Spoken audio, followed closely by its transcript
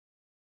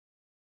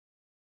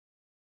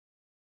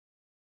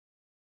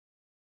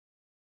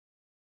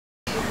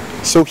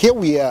So here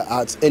we are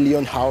at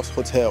Elion House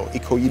Hotel,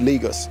 Ikoyi,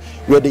 Lagos,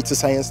 where Data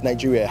Science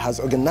Nigeria has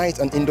organized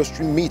an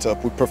industry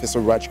meetup with Professor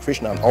Raj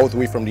all the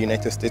way from the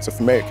United States of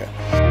America.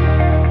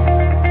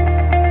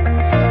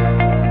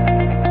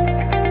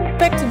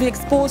 Expect to be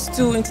exposed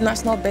to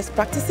international best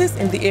practices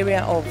in the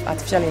area of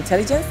artificial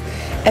intelligence,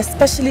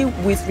 especially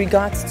with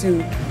regards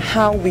to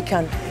how we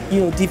can,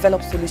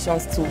 develop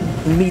solutions to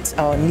meet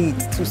our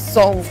needs, to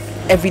solve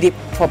everyday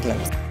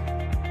problems.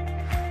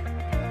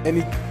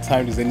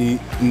 Anytime there's any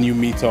new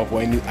meetup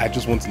or I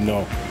just want to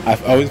know.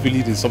 I've always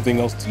believed in something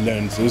else to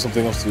learn.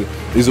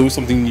 There's always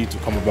something new to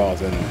come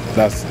about, and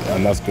that's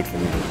good for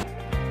me.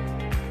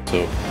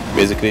 So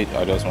basically,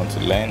 I just want to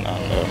learn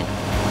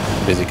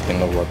and basically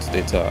know what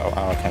data, or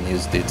how I can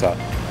use data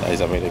that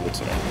is available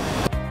to me.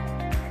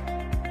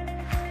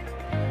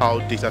 How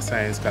data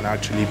science can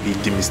actually be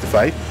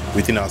demystified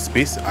within our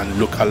space and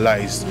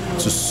localized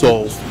to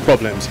solve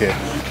problems here.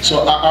 So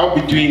I'll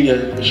be doing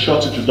a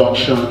short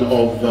introduction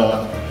of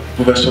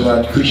Professor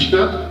Raj.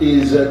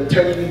 Is a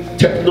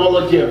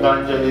technology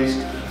evangelist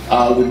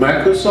with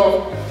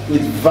Microsoft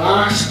with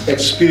vast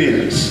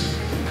experience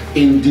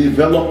in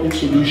developing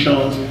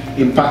solutions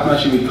in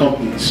partnership with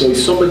companies. So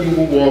he's somebody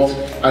who works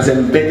as an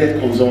embedded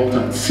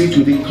consultant, sit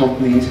within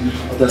companies,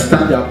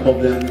 understand their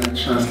problem and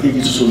translate it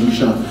to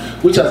solutions,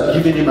 which has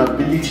given him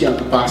ability and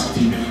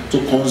capacity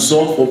to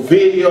consult for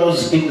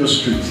various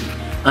industries.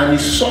 And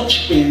he's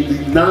such a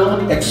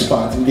renowned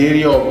expert in the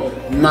area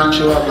of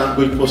natural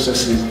language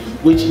processing,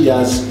 which he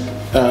has,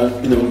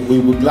 we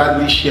would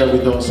gladly share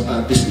with us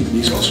this evening.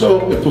 He's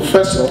also a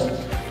professor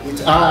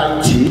with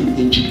RIT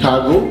in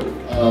Chicago.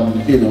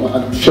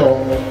 I'm sure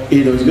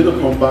he's going to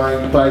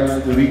combine quite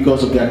the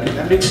rigors of the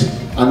academics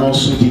and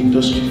also the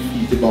industry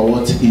field about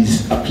what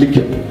is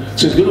applicable.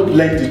 So he's going to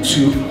blend the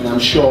two, and I'm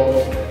sure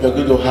you're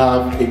going to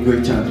have a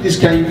great time. Please,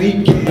 can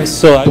you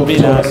So I've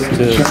been asked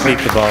to speak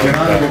about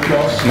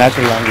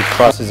natural language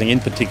processing in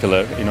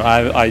particular.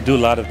 I do a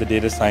lot of the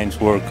data science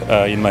work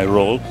in my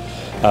role,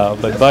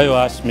 but Bio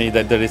asked me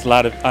that there is a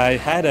lot of. I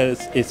had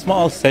a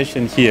small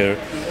session here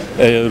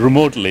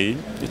remotely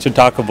to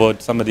talk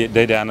about some of the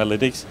data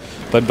analytics,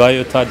 but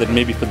Bio thought that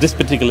maybe for this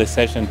particular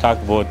session, talk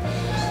about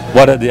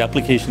what are the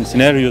application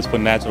scenarios for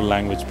natural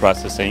language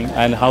processing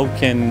and how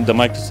can the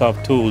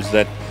Microsoft tools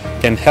that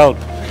can help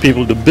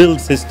people to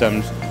build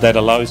systems that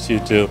allows you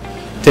to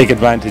take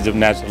advantage of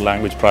natural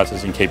language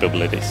processing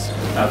capabilities.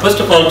 First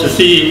of all, to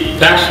see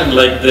passion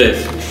like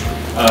this,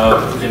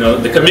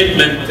 the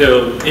commitment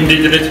to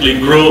indigenously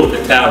grow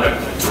the talent.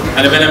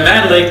 And when a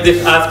man like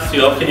this asks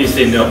you, how can you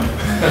say no?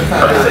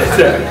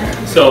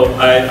 So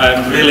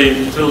I'm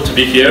really thrilled to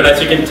be here.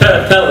 As you can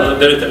tell,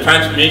 there is a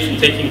transformation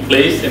taking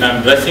place, and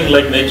I'm dressing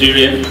like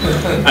Nigerian.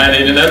 And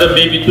in another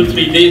maybe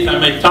 2-3 days, I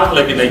might talk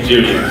like a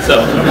Nigerian.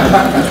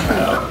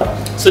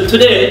 So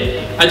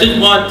today, I just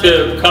want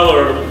to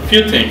cover a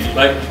few things.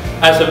 Like,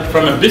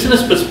 from a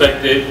business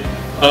perspective,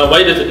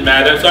 why does it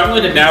matter? So I'm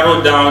going to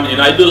narrow down,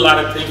 I do a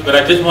lot of things, but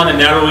I just want to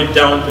narrow it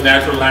down to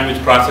natural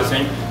language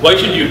processing. Why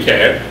should you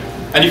care?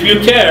 And if you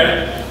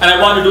care, and I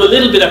want to do a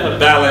little bit of a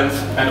balance,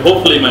 and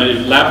hopefully my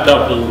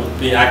laptop will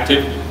be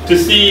active, to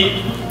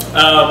see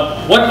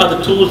what are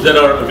the tools that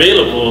are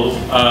available,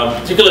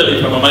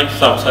 particularly from a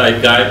Microsoft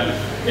side guy.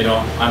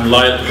 I'm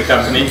loyal to the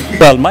company.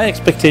 Well, my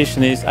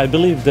expectation is, I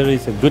believe there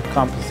is a good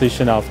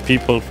composition of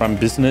people from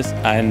business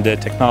and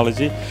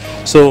technology.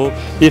 So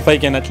if I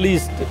can at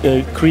least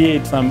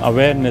create some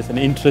awareness and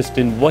interest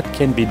in what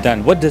can be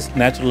done, what does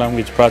natural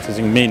language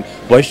processing mean?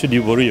 Why should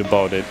you worry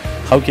about it?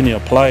 How can you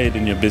apply it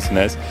in your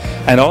business?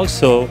 And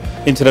also,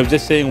 instead of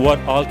just saying what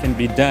all can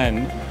be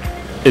done,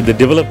 the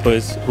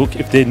developers,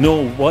 if they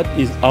know what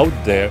is out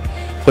there,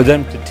 for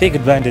them to take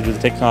advantage of the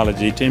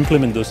technology, to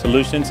implement those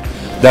solutions,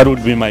 that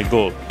would be my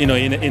goal. In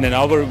an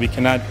hour we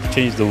cannot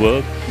change the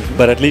world,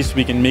 but at least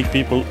we can make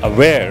people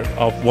aware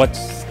of what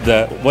is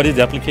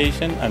the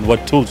application and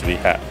what tools we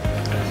have.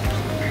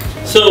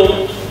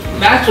 So,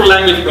 natural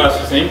language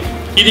processing,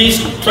 it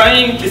is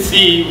trying to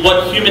see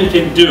what human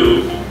can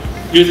do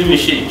using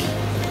machines.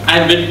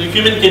 And when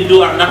human can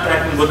do, I'm not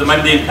talking about the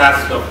mundane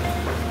task of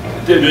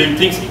doing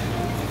things.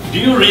 Do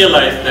you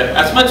realize that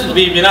as much as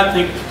we may not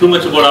think too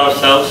much about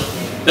ourselves,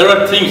 there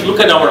are things, look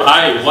at our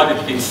eye, what it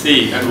can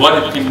see and what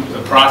it can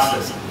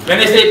process. When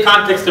I say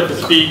context of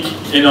the speech,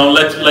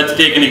 let's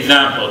take an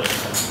example.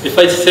 If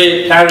I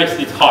say Paris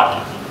is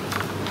hot,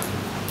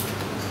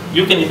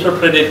 you can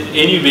interpret it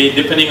any way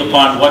depending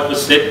upon what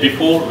was said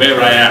before, where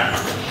I am.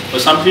 For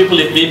some people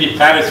it may be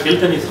Paris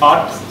Hilton is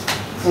hot.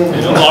 Or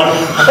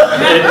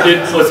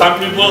for some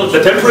people the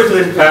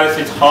temperature in Paris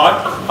is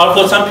hot. Or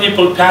for some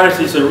people Paris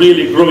is a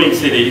really growing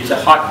city. It's a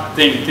hot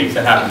thing, things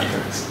are happening.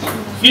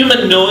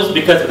 Human knows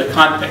because of the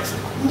context.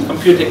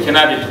 Computer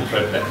cannot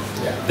interpret that.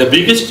 The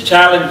biggest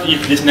challenge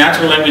in this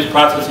natural language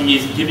processing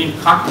is giving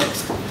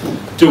context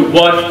to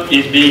what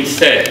is being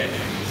said.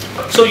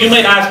 So you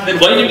might ask, then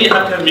why do we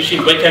have to have a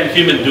machine? Why can't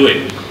human do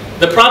it?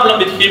 The problem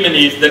with human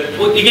is that,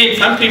 again,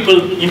 some people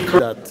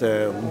that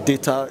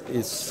data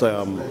is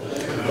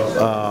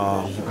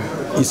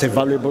a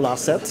valuable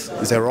asset,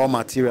 it's a raw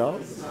material,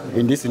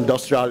 in this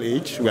industrial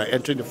age. We are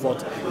entering the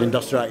 4th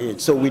industrial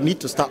age. So we need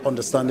to start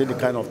understanding the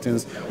kind of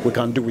things we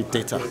can do with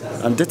data.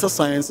 And data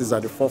science is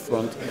at the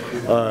forefront.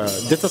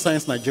 Data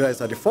Science Nigeria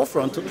is at the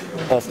forefront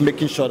of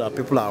making sure that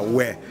people are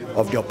aware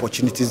of the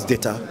opportunities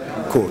data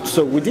code.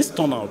 So with this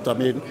turnout, I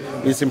mean,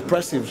 it's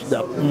impressive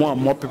that more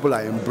and more people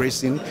are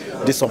embracing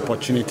this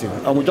opportunity.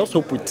 And we just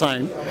hope with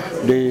time,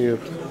 the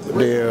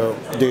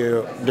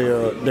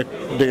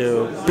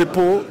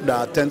people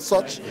that attend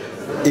such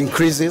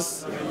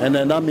increases, and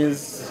then that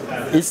means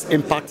its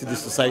impact in the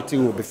society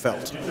will be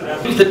felt.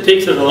 It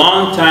takes us a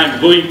long time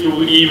going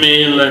through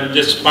email and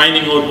just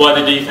finding out what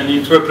it is and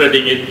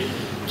interpreting it.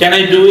 Can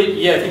I do it?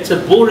 Yeah, it's a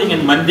boring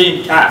and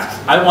mundane task.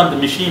 I want the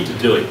machine to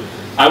do it.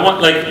 I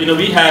want, like, you know,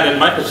 we had in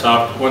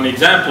Microsoft one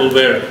example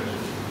where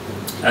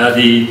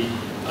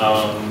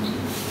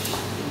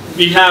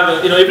we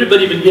have, you know,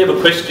 everybody, when we have a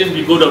question,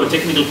 we go to our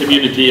technical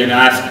community and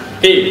ask,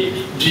 hey,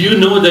 do you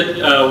know that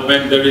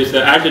when there is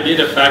an Azure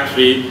Data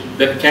Factory,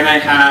 that can I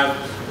have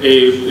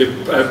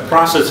a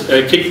process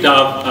kicked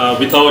off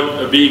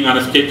without being on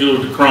a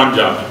scheduled cron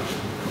job?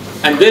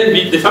 And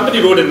then somebody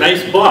wrote a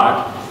nice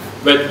bot,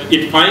 but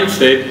it finds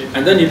it,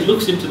 and then it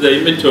looks into the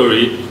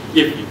inventory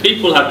if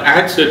people have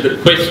answered the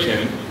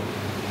question,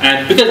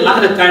 and because a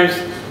lot of times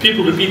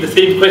people repeat the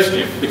same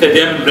question because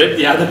they haven't read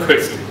the other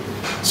question.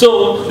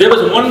 So there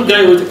was one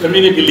guy who was a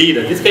community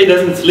leader. This guy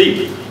doesn't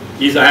sleep.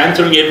 He's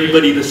answering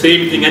everybody the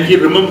same thing, and he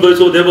remembers,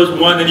 oh, there was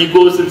one, and he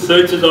goes and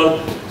searches all.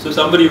 So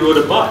somebody wrote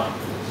a bot,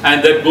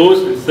 and that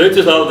goes and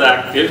searches all the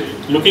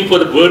active, looking for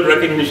the word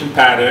recognition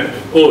pattern.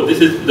 Oh, this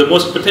is the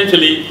most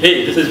potentially,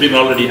 hey, this has been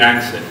already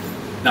answered.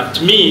 Now,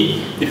 to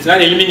me, it's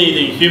not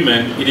eliminating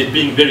human, it is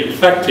being very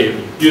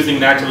effective using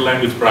natural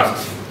language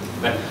processing.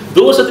 Right?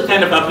 Those are the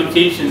kind of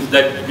applications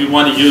that we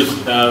want to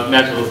use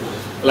natural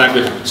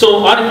language.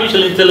 So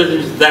artificial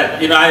intelligence is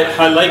that, you know,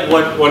 I like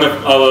what one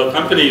of our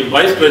company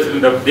vice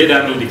president of data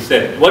analytics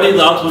said. What is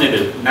the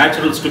alternative?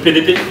 Natural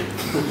stupidity?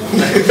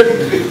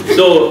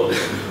 So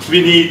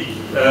we need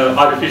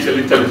artificial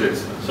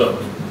intelligence.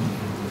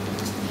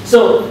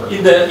 So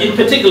in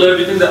particular,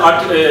 within the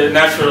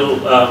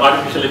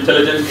artificial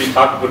intelligence, we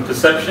talked about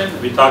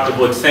perception, we talked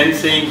about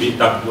sensing, we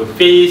talked about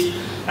face,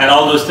 and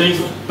all those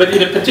things. But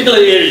in a particular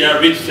area,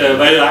 which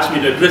Vayu asked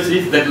me to address,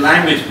 is that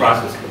language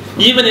processing.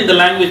 Even in the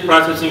language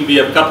processing, we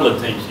have a couple of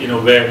things, you know,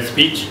 where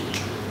speech,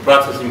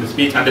 processing the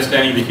speech,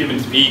 understanding the human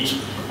speech,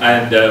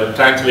 and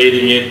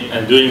translating it,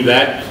 and doing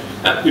that.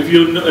 If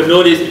you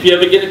notice, if you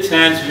ever get a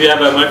chance, we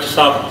have a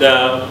Microsoft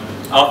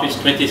Office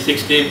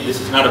 2016. This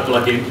is not a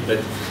plugin,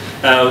 but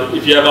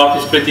if you have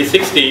Office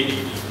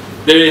 2016,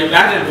 they have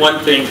added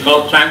one thing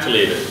called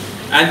translator.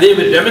 And they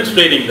were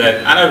demonstrating that,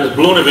 and I was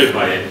blown away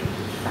by it.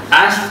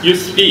 As you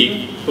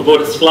speak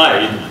about a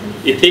slide,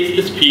 it takes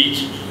the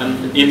speech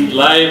and in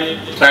live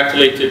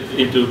translates it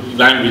into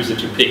language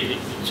that you pick.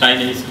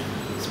 Chinese,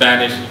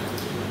 Spanish.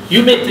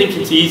 You may think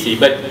it's easy,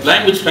 but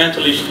language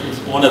translation is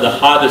one of the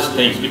hardest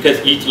things because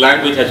each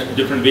language has a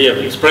different way of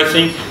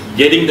expressing,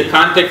 getting the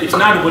context. It's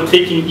not about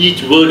taking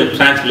each word and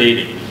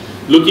translating.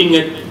 Looking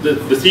at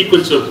the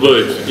sequence of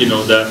words, you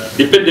know, the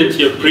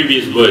dependency of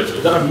previous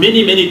words. There are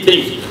many, many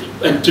things.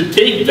 And to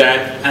take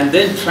that and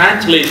then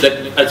translate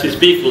that as you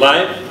speak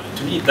live,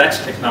 to me, that's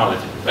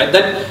technology, right?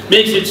 That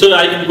makes it so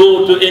I can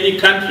go to any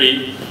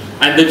country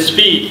and then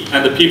speak,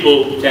 and the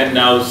people can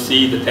now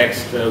see the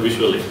text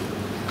visually.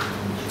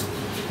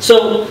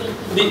 So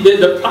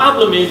the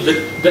problem is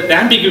that the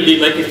ambiguity,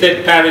 like I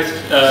said, Paris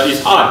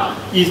is hard,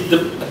 is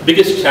the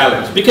biggest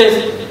challenge. Because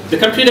the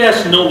computer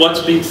has to know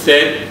what's being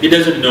said, it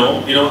doesn't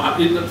know. You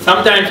know,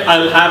 sometimes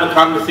I'll have a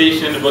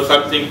conversation about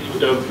something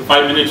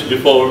 5 minutes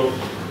before,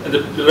 and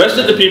the rest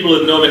of the people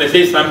will know when I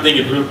say something,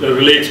 it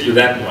relates to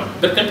that one.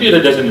 The computer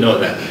doesn't know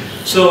that.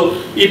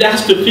 So it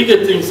has to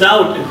figure things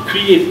out and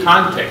create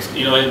context.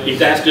 You know,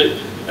 it has to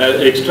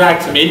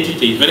extract some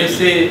entities. When I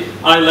say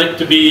I like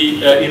to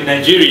be in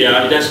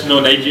Nigeria, it has to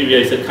know Nigeria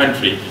is a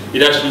country.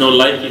 It has to know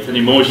like it's an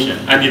emotion,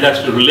 and it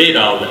has to relate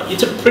all that.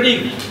 It's a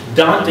pretty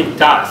daunting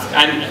task,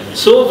 and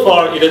so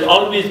far it has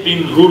always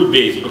been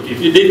rule-based. Okay, if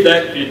you did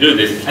that, you do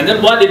this. And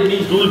then what it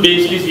means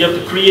rule-based is you have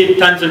to create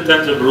tons and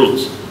tons of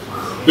rules,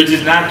 which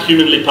is not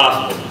humanly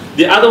possible.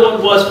 The other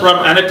one was from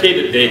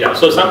annotated data.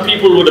 So some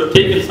people would have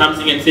taken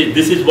something and said,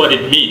 this is what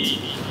it means,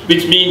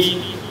 which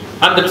means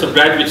hundreds of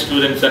graduate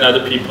students and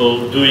other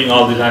people doing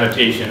all this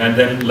annotation and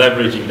then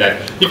leveraging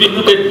that. If you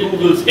look at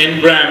Google's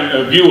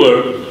Ngram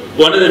viewer,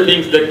 one of the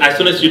things that as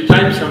soon as you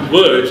type some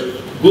words,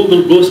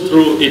 Google goes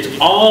through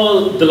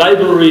all the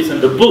libraries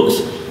and the books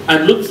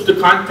and looks at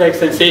the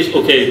context and says,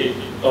 okay,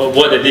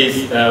 what it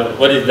is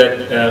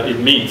that it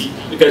means,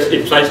 because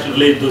it tries to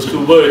relate those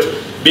two words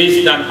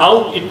based on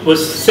how it was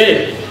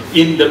said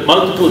in the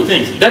multiple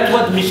things. That's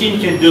what the machine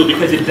can do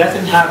because it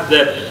doesn't have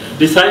the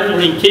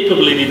deciphering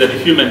capability that a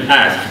human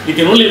has. It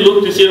can only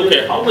look to say,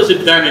 okay, how was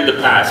it done in the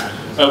past?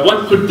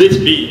 What could this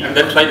be? And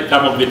then try to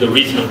come up with a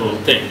reasonable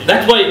thing.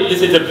 That's why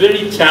this is a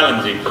very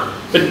challenging.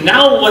 But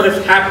now what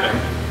has happened,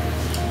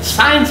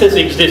 science has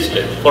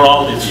existed for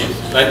all these years.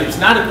 Right? It's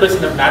not a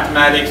question of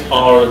mathematics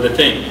or the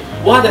thing.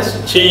 What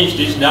has changed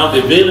is now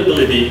the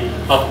availability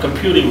of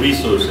computing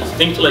resources,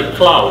 things like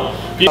cloud.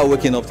 People are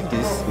waking up to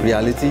this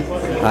reality,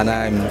 and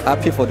I'm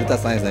happy for Data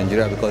Science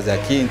Nigeria because they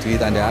are key into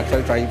it and they're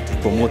actually trying to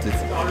promote it.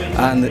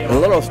 And a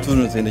lot of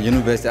students in the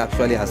university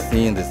actually have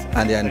seen this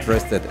and they are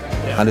interested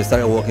and they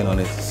started working on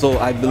it. So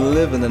I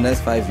believe in the next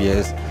 5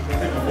 years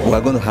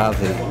we're going to have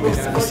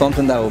it's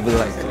something that will be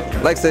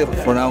like say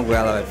for now we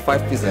are like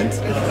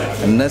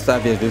 5%. In the next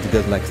 5 years we're going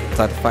to get like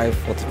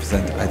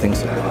 35–40%. I think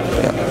so.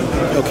 Yeah.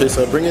 Okay,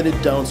 so bringing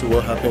it down to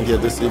what happened here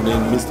this evening,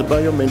 Mr.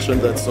 Bayo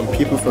mentioned that some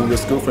people from your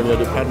school, from your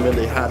department,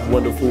 they had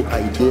wonderful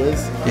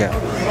ideas. Yeah.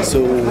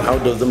 So how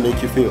does that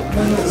make you feel?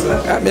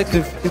 It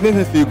makes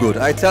me feel good.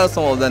 I tell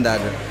some of them that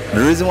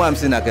the reason why I'm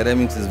saying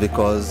academics is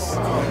because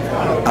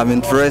I'm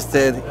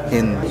interested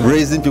in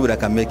raising people that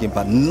can make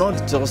impact,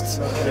 not just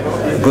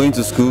going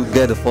to school,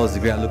 get a first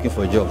degree and looking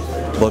for a job,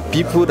 but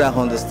people that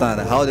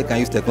understand how they can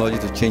use technology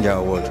to change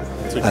our world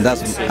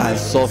and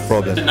solve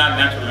problems. It's not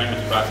natural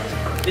language processing.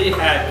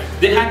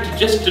 They had to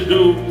just to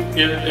do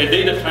a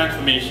data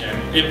transformation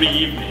every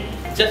evening.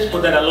 Just for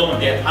that alone,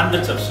 they had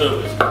hundreds of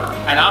servers.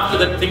 And after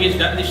that thing is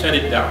done, they shut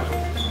it down.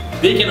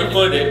 They can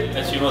afford it,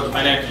 as you know, the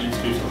financial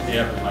institutions, they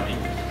have the money.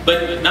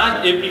 But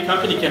not every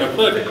company can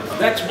afford it.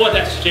 That's what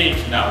has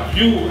changed now.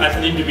 You, as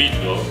an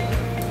individual,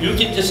 you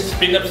can just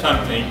spin up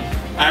something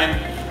and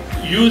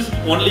use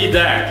only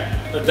that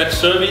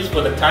service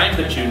for the time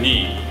that you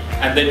need,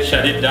 and then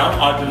shut it down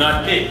or do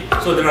not pay.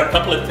 So there are a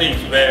couple of things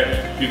where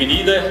you can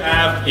either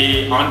have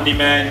a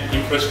on-demand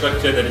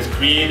infrastructure that is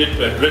created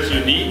to address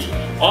your needs,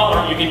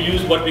 or you can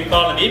use what we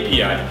call an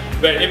API,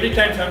 where every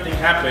time something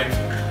happens,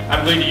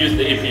 I'm going to use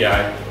the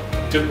API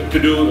to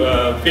do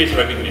face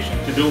recognition,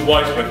 to do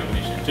voice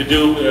recognition, to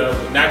do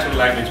natural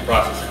language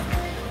processing.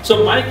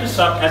 So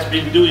Microsoft has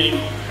been doing.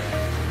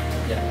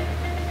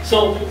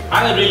 So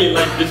I really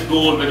like this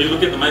goal when you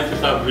look at the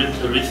Microsoft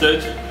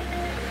research,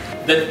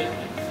 that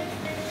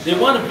they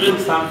want to build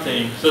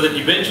something so that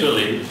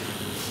eventually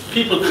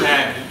people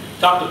can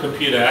talk to a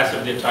computer as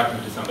if they're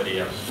talking to somebody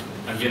else.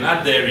 And we're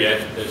not there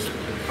yet, there's a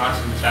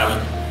constant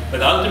challenge. But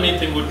the ultimate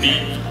thing would be,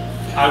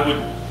 I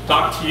would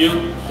talk to you,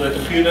 to the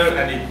computer,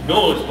 and it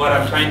knows what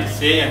I'm trying to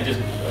say and just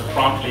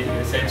promptly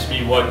sends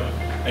me what,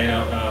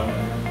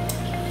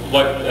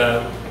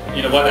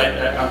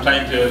 I'm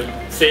trying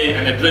to say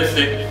and address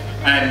it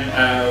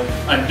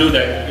and do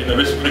that in a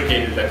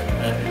reciprocated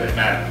that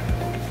manner.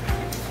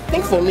 I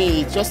think for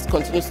me, it just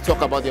continues to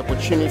talk about the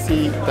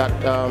opportunity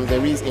that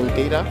there is in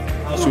data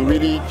to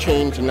really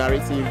change the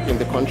narrative in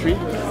the country.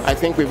 I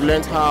think we've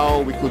learned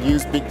how we could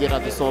use big data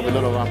to solve a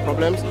lot of our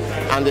problems,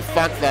 and the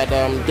fact that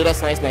Data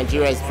Science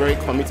Nigeria is very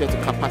committed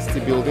to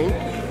capacity building,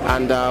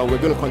 and we're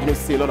going to continue to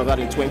see a lot of that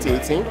in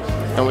 2018.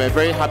 And we're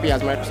very happy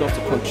as Microsoft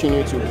to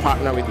continue to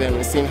partner with them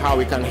and seeing how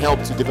we can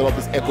help to develop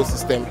this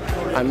ecosystem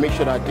and make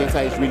sure that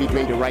data is really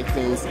doing the right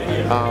things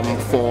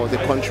for the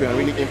country and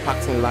really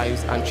impacting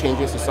lives and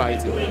changing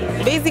society.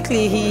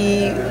 Basically,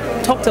 he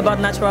talked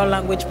about natural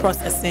language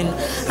processing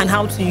and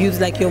how to use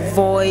like your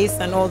voice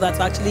and all that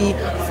actually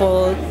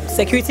for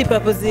security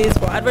purposes,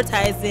 for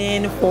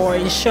advertising, for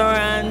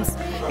insurance.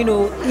 You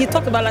know, he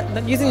talked about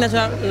like, using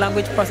natural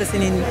language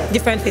processing in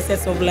different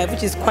facets of life,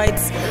 which is quite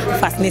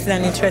fascinating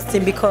and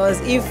interesting,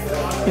 because if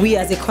we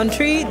as a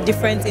country,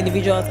 different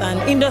individuals and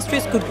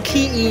industries could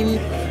key in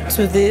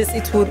to this,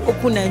 it would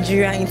open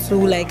Nigeria into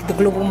like the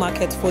global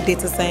market for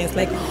data science,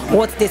 like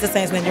what Data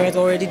Science Nigeria is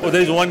already doing. Well,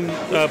 there's one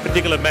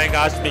particular bank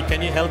asked me,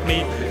 can you help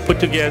me put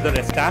together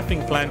a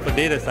staffing plan for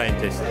data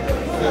scientists?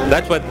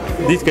 That's what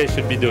these guys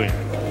should be doing.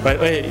 But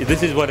hey,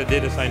 this is what a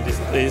data scientist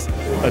is.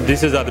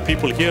 This is the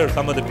people here,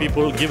 some of the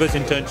people, give us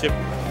internship,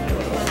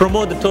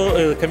 promote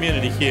the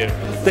community here.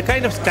 The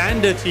kind of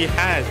standards he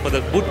has for the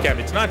bootcamp,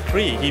 it's not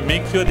free. He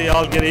makes sure they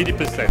all get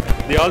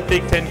 80%. They all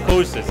take 10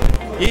 courses.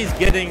 He's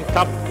getting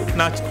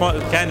top-notch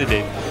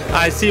candidate.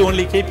 I see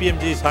only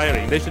KPMG is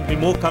hiring. There should be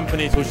more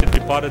companies who should be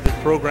part of this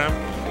program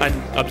and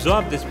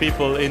absorb these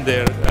people in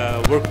their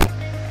workforce.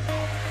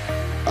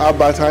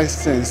 Albert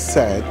Einstein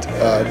said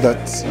that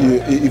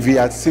if he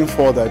had seen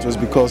further, it was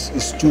because he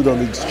stood on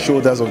the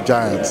shoulders of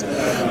giants.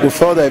 We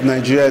felt that if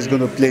Nigeria is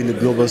going to play in the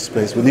global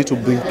space, we need to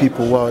bring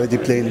people who are already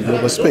playing in the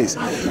global space.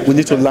 We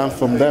need to learn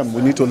from them.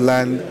 We need to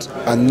learn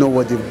and know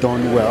what they've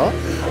done well.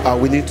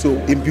 We need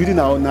to, in building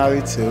our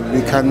narrative,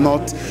 we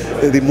cannot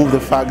remove the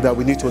fact that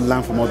we need to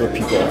learn from other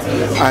people.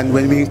 And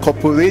when we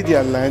incorporate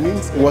their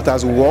learnings, what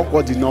has worked,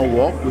 what did not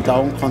work, with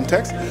our own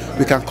context,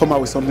 we can come out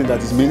with something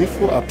that is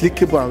meaningful,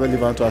 applicable, and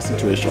relevant to our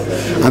situation.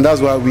 And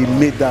that's why we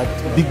made that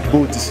big,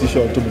 bold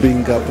decision to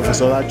bring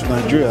Professor Raj to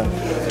Nigeria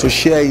to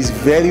share his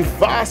very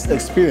vast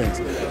experience,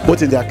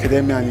 both in the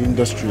academia and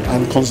industry,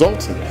 and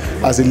consulting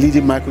as a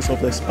leading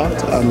Microsoft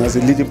expert and as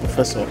a leading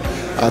professor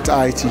at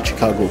IIT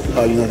Chicago,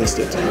 United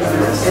States.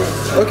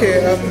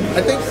 Okay,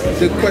 I think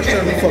the question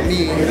for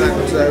me, and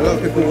a lot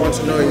of people want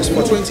to know, is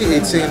for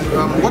 2018,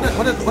 what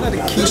are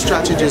the key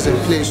strategies in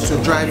place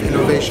to drive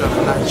innovation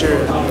in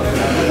Nigeria?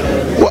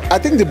 Well, I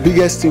think the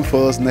biggest thing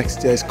for us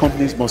next year is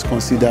companies must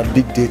consider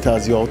big data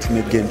as the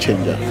ultimate game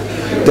changer.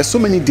 There's so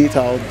many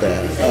data out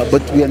there,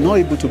 but we are not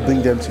able to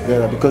bring them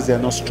together because they are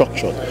not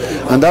structured.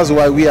 And that's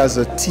why we as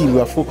a team,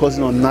 we are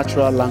focusing on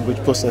natural language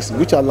processing,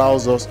 which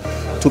allows us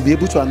to be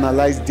able to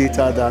analyze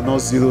data that are not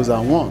zeros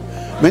and ones.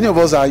 Many of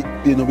us are,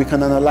 we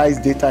can analyze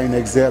data in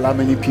Excel, how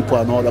many people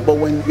and all that, but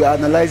when you're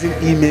analyzing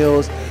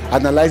emails,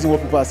 analyzing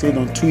what people are saying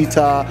on Twitter,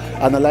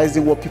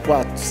 analyzing what people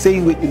are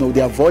saying with,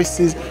 their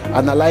voices,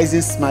 analyzing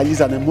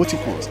smileys and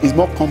emoticons, is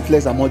more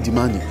complex and more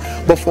demanding.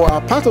 But for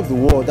our part of the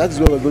world, that is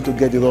where we're going to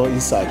get the raw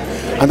insight.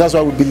 And that's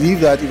why we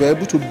believe that if we're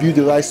able to build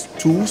the right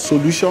tools,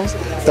 solutions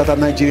that are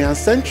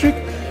Nigerian-centric,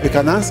 we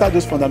can answer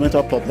those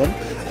fundamental problems,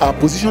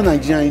 position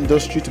Nigerian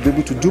industry to be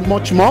able to do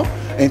much more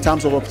in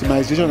terms of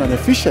optimization and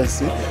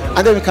efficiency,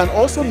 and then we can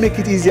also make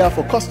it easier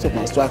for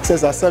customers to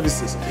access our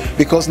services,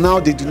 because now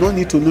they do not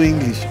need to know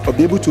English or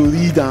be able to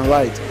read and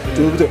write,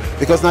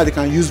 because now they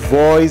can use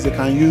voice, they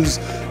can use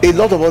a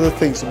lot of other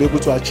things to be able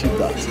to achieve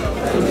that.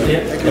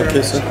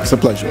 Okay, sir. It's a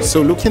pleasure.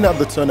 So looking at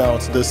the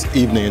turnout this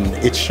evening,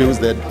 it shows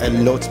that a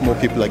lot more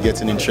people are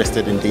getting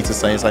interested in data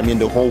science. I mean,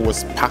 the hall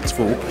was packed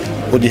full.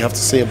 What do you have to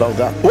say about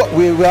that? Well,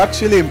 we were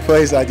actually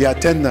impressed at the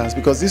attendance,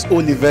 because this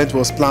whole event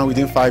was planned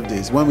within 5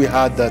 days when we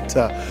had that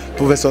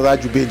Professor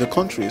Raj would be in the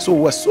country. So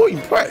we were so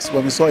impressed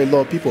when we saw a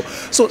lot of people.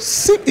 So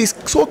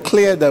it's so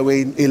clear that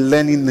we're in a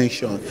learning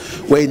nation.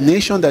 We're a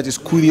nation that is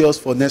curious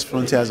for next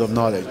frontiers of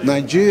knowledge.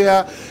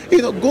 Nigeria,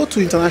 go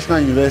to international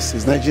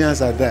universities,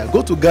 Nigerians are there.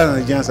 Go to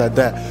Ghana, Nigerians are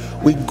there.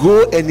 We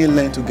go any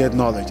length to get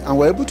knowledge, and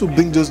we're able to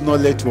bring those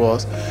knowledge to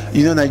us.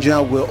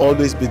 Nigeria will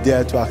always be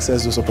there to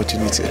access those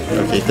opportunities.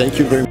 Okay, thank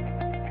you very much.